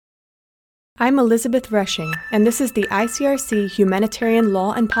I'm Elizabeth Rushing, and this is the ICRC Humanitarian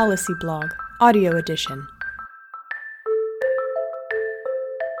Law and Policy blog, audio edition.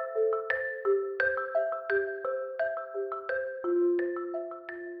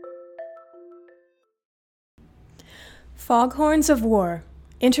 Foghorns of War: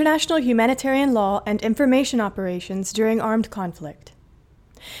 International Humanitarian Law and Information Operations During Armed Conflict.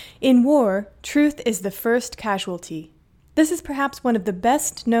 In war, truth is the first casualty. This is perhaps one of the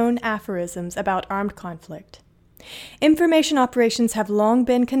best-known aphorisms about armed conflict. Information operations have long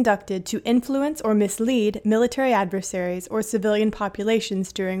been conducted to influence or mislead military adversaries or civilian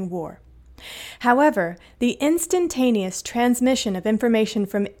populations during war. However, the instantaneous transmission of information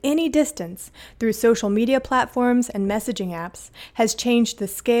from any distance through social media platforms and messaging apps has changed the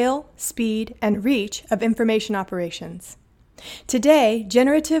scale, speed, and reach of information operations. Today,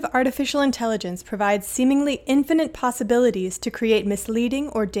 generative artificial intelligence provides seemingly infinite possibilities to create misleading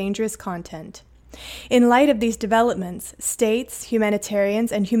or dangerous content. In light of these developments, states,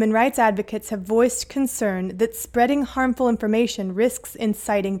 humanitarians, and human rights advocates have voiced concern that spreading harmful information risks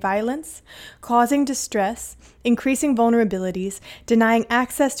inciting violence, causing distress, increasing vulnerabilities, denying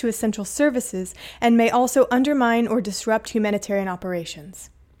access to essential services, and may also undermine or disrupt humanitarian operations.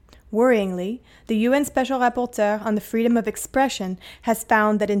 Worryingly, the UN Special Rapporteur on the Freedom of Expression has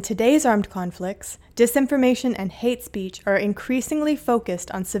found that in today's armed conflicts, disinformation and hate speech are increasingly focused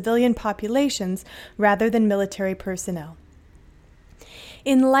on civilian populations rather than military personnel.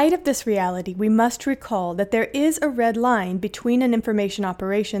 In light of this reality, we must recall that there is a red line between an information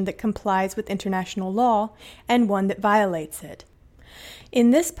operation that complies with international law and one that violates it.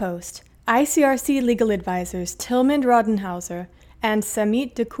 In this post, ICRC legal advisors Tilmund Rodenhauser and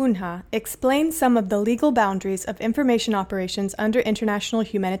Samit de Kunha explain some of the legal boundaries of information operations under international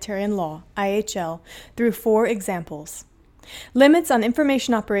humanitarian law, IHL, through 4 examples. Limits on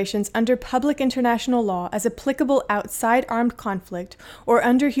information operations under public international law as applicable outside armed conflict or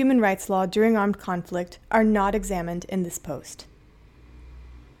under human rights law during armed conflict are not examined in this post.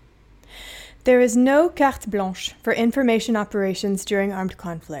 There is no carte blanche for information operations during armed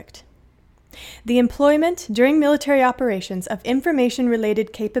conflict. The employment during military operations of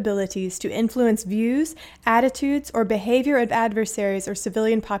information-related capabilities to influence views, attitudes, or behavior of adversaries or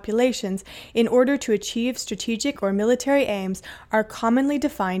civilian populations in order to achieve strategic or military aims are commonly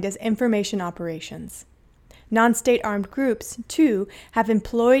defined as information operations. Non-state armed groups, too, have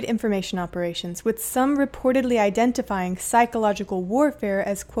employed information operations, with some reportedly identifying psychological warfare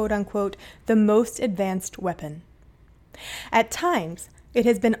as quote-unquote the most advanced weapon. At times, it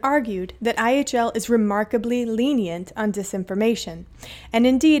has been argued that IHL is remarkably lenient on disinformation, and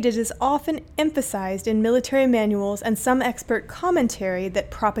indeed it is often emphasized in military manuals and some expert commentary that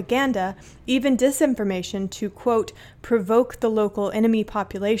propaganda, even disinformation to, quote, provoke the local enemy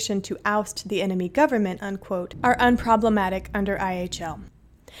population to oust the enemy government, unquote, are unproblematic under IHL.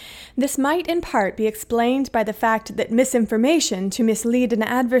 This might in part be explained by the fact that misinformation to mislead an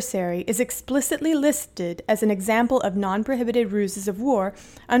adversary is explicitly listed as an example of non-prohibited ruses of war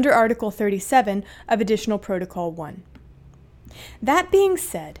under Article 37 of Additional Protocol 1. That being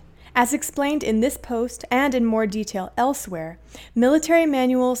said, as explained in this post and in more detail elsewhere, military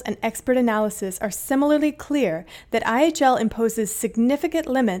manuals and expert analysis are similarly clear that IHL imposes significant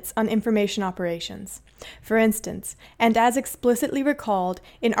limits on information operations. For instance, and as explicitly recalled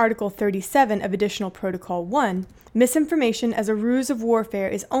in Article 37 of Additional Protocol 1, misinformation as a ruse of warfare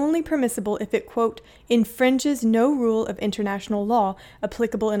is only permissible if it, quote, infringes no rule of international law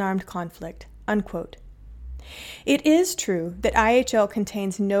applicable in armed conflict, unquote. It is true that IHL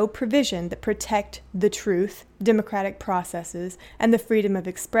contains no provision that protect the truth, democratic processes, and the freedom of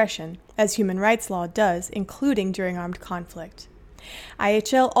expression, as human rights law does, including during armed conflict.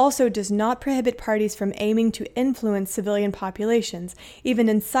 IHL also does not prohibit parties from aiming to influence civilian populations, even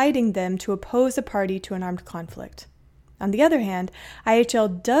inciting them to oppose a party to an armed conflict. On the other hand,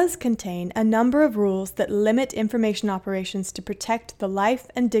 IHL does contain a number of rules that limit information operations to protect the life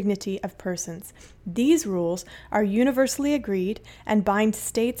and dignity of persons. These rules are universally agreed and bind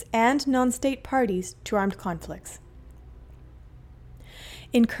states and non-state parties to armed conflicts.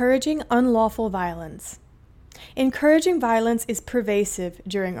 Encouraging unlawful violence. Encouraging violence is pervasive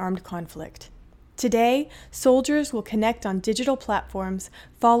during armed conflict. Today, soldiers will connect on digital platforms,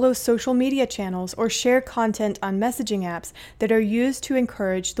 follow social media channels, or share content on messaging apps that are used to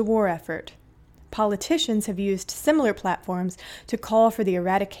encourage the war effort. Politicians have used similar platforms to call for the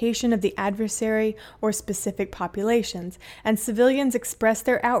eradication of the adversary or specific populations, and civilians express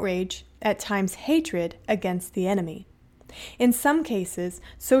their outrage, at times hatred, against the enemy. In some cases,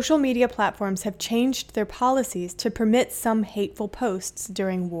 social media platforms have changed their policies to permit some hateful posts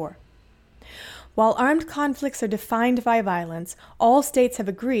during war. While armed conflicts are defined by violence, all states have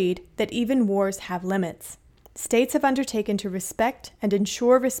agreed that even wars have limits. States have undertaken to respect and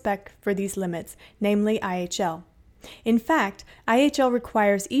ensure respect for these limits, namely IHL. In fact, IHL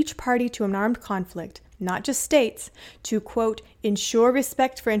requires each party to an armed conflict, not just states, to, quote, ensure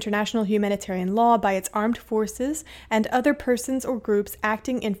respect for international humanitarian law by its armed forces and other persons or groups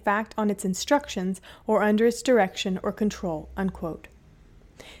acting in fact on its instructions or under its direction or control, unquote.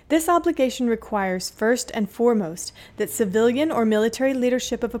 This obligation requires, first and foremost, that civilian or military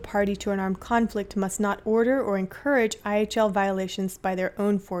leadership of a party to an armed conflict must not order or encourage IHL violations by their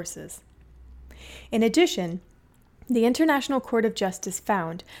own forces. In addition, the International Court of Justice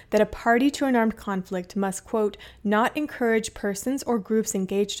found that a party to an armed conflict must, quote, not encourage persons or groups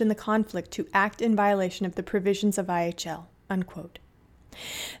engaged in the conflict to act in violation of the provisions of IHL, unquote.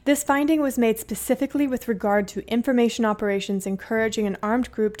 This finding was made specifically with regard to information operations encouraging an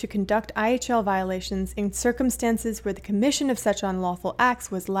armed group to conduct IHL violations in circumstances where the commission of such unlawful acts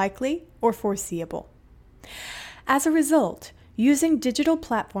was likely or foreseeable. As a result, using digital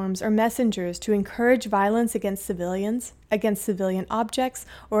platforms or messengers to encourage violence against civilians, against civilian objects,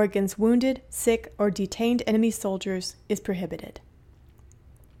 or against wounded, sick, or detained enemy soldiers is prohibited.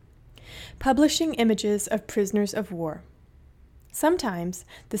 Publishing images of prisoners of war. Sometimes,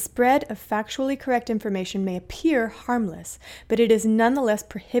 the spread of factually correct information may appear harmless, but it is nonetheless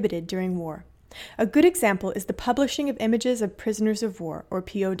prohibited during war. A good example is the publishing of images of prisoners of war, or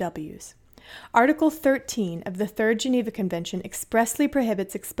POWs. Article 13 of the Third Geneva Convention expressly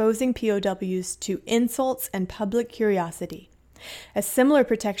prohibits exposing POWs to insults and public curiosity. A similar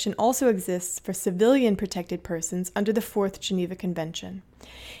protection also exists for civilian protected persons under the Fourth Geneva Convention.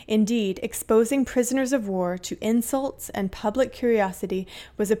 Indeed, exposing prisoners of war to insults and public curiosity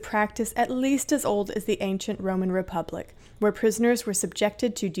was a practice at least as old as the ancient Roman Republic, where prisoners were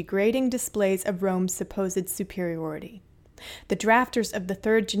subjected to degrading displays of Rome's supposed superiority. The drafters of the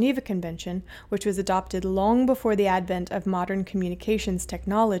Third Geneva Convention, which was adopted long before the advent of modern communications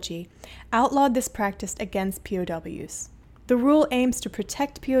technology, outlawed this practice against POWs. The rule aims to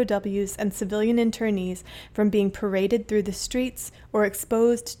protect POWs and civilian internees from being paraded through the streets or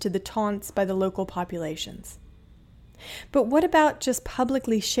exposed to the taunts by the local populations. But what about just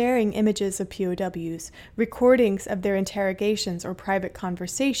publicly sharing images of POWs, recordings of their interrogations or private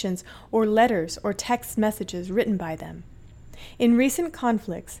conversations, or letters or text messages written by them? In recent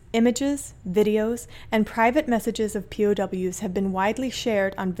conflicts, images, videos, and private messages of POWs have been widely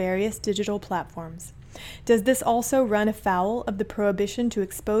shared on various digital platforms. Does this also run afoul of the prohibition to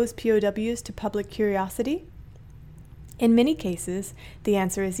expose POWs to public curiosity? In many cases, the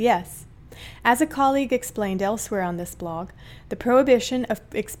answer is yes. As a colleague explained elsewhere on this blog, the prohibition of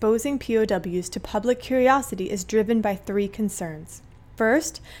exposing POWs to public curiosity is driven by three concerns.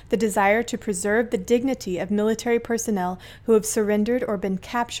 First, the desire to preserve the dignity of military personnel who have surrendered or been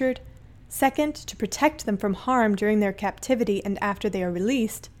captured. Second, to protect them from harm during their captivity and after they are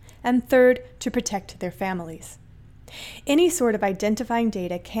released. And third, to protect their families. Any sort of identifying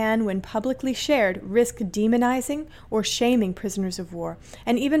data can, when publicly shared, risk demonizing or shaming prisoners of war,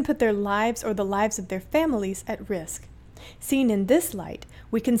 and even put their lives or the lives of their families at risk. Seen in this light,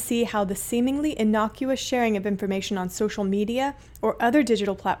 we can see how the seemingly innocuous sharing of information on social media or other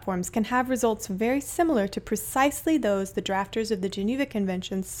digital platforms can have results very similar to precisely those the drafters of the Geneva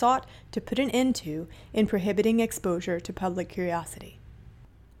Convention sought to put an end to in prohibiting exposure to public curiosity.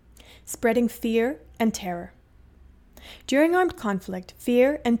 Spreading fear and terror. During armed conflict,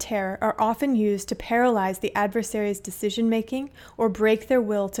 fear and terror are often used to paralyze the adversary's decision-making or break their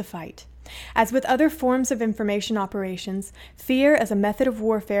will to fight. As with other forms of information operations, fear as a method of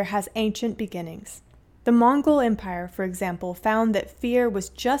warfare has ancient beginnings. The Mongol Empire, for example, found that fear was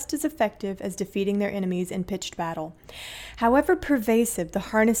just as effective as defeating their enemies in pitched battle. However pervasive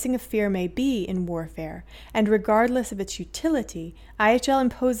the harnessing of fear may be in warfare, and regardless of its utility, IHL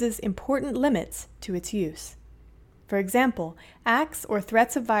imposes important limits to its use. For example, acts or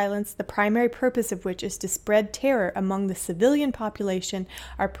threats of violence, the primary purpose of which is to spread terror among the civilian population,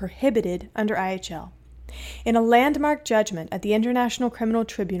 are prohibited under IHL. In a landmark judgment at the International Criminal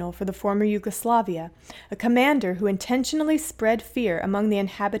Tribunal for the former Yugoslavia, a commander who intentionally spread fear among the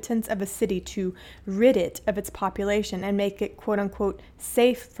inhabitants of a city to rid it of its population and make it quote-unquote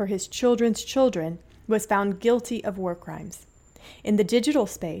safe for his children's children was found guilty of war crimes. In the digital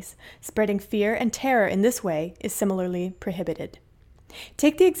space, spreading fear and terror in this way is similarly prohibited.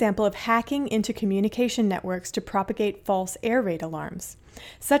 Take the example of hacking into communication networks to propagate false air raid alarms.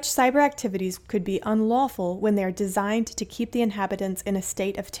 Such cyber activities could be unlawful when they are designed to keep the inhabitants in a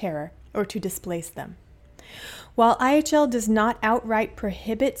state of terror or to displace them. While IHL does not outright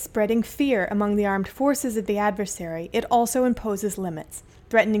prohibit spreading fear among the armed forces of the adversary, it also imposes limits,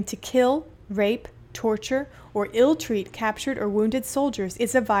 threatening to kill, rape, torture, or ill-treat captured or wounded soldiers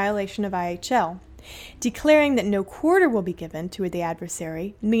is a violation of IHL. Declaring that no quarter will be given to the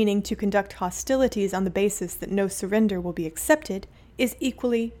adversary, meaning to conduct hostilities on the basis that no surrender will be accepted, is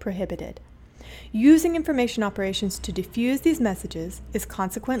equally prohibited. Using information operations to diffuse these messages is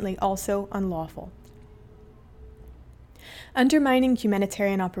consequently also unlawful. Undermining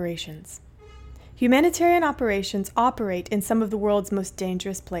humanitarian operations. Humanitarian operations operate in some of the world's most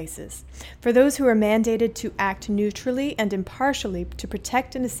dangerous places. For those who are mandated to act neutrally and impartially to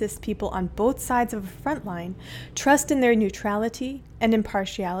protect and assist people on both sides of a front line, trust in their neutrality and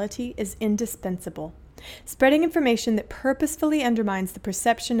impartiality is indispensable. Spreading information that purposefully undermines the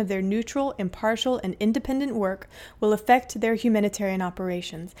perception of their neutral, impartial, and independent work will affect their humanitarian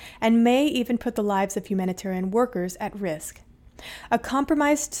operations and may even put the lives of humanitarian workers at risk. A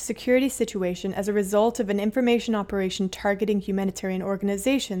compromised security situation as a result of an information operation targeting humanitarian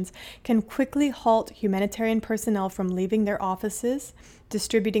organizations can quickly halt humanitarian personnel from leaving their offices,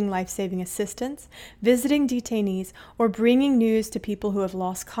 distributing life-saving assistance, visiting detainees, or bringing news to people who have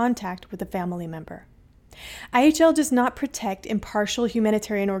lost contact with a family member. IHL does not protect impartial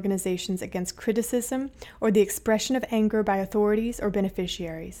humanitarian organizations against criticism or the expression of anger by authorities or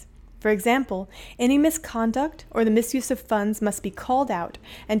beneficiaries. For example, any misconduct or the misuse of funds must be called out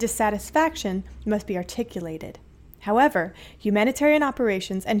and dissatisfaction must be articulated. However, humanitarian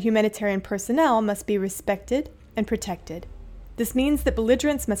operations and humanitarian personnel must be respected and protected. This means that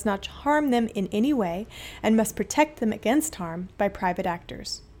belligerents must not harm them in any way and must protect them against harm by private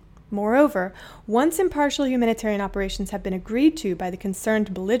actors. Moreover, once impartial humanitarian operations have been agreed to by the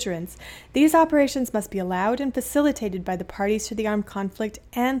concerned belligerents, these operations must be allowed and facilitated by the parties to the armed conflict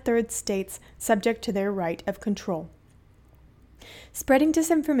and third states subject to their right of control. Spreading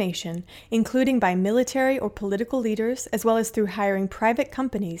disinformation, including by military or political leaders, as well as through hiring private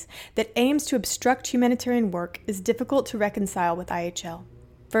companies that aims to obstruct humanitarian work, is difficult to reconcile with IHL.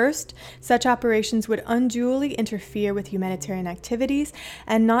 First, such operations would unduly interfere with humanitarian activities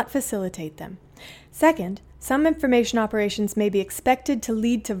and not facilitate them. Second, some information operations may be expected to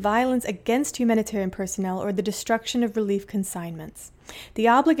lead to violence against humanitarian personnel or the destruction of relief consignments. The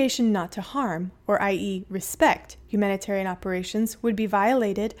obligation not to harm, or i.e. respect, humanitarian operations would be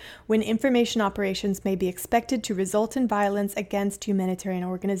violated when information operations may be expected to result in violence against humanitarian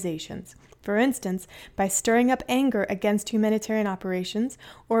organizations. For instance, by stirring up anger against humanitarian operations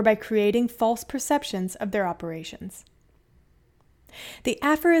or by creating false perceptions of their operations. The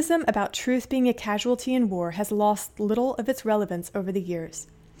aphorism about truth being a casualty in war has lost little of its relevance over the years.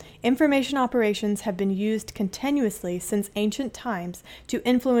 Information operations have been used continuously since ancient times to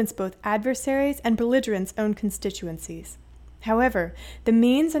influence both adversaries and belligerents' own constituencies. However, the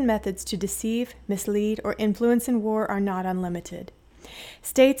means and methods to deceive, mislead, or influence in war are not unlimited.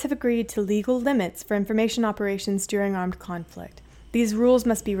 States have agreed to legal limits for information operations during armed conflict. These rules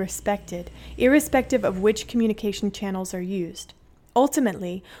must be respected, irrespective of which communication channels are used.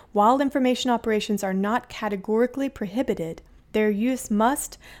 Ultimately, while information operations are not categorically prohibited, their use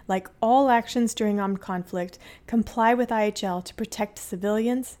must, like all actions during armed conflict, comply with IHL to protect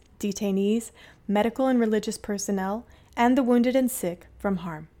civilians, detainees, medical and religious personnel, and the wounded and sick from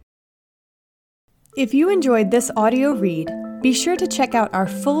harm. If you enjoyed this audio read, be sure to check out our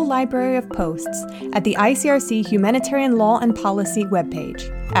full library of posts at the ICRC Humanitarian Law and Policy webpage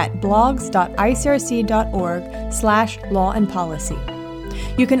at blogs.icrc.org/law and policy.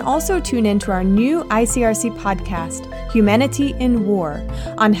 You can also tune in to our new ICRC podcast, Humanity in War,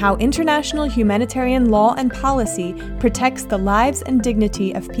 on how international humanitarian law and policy protects the lives and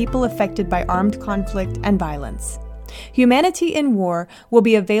dignity of people affected by armed conflict and violence. Humanity in War will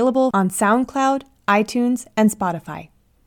be available on SoundCloud, iTunes, and Spotify.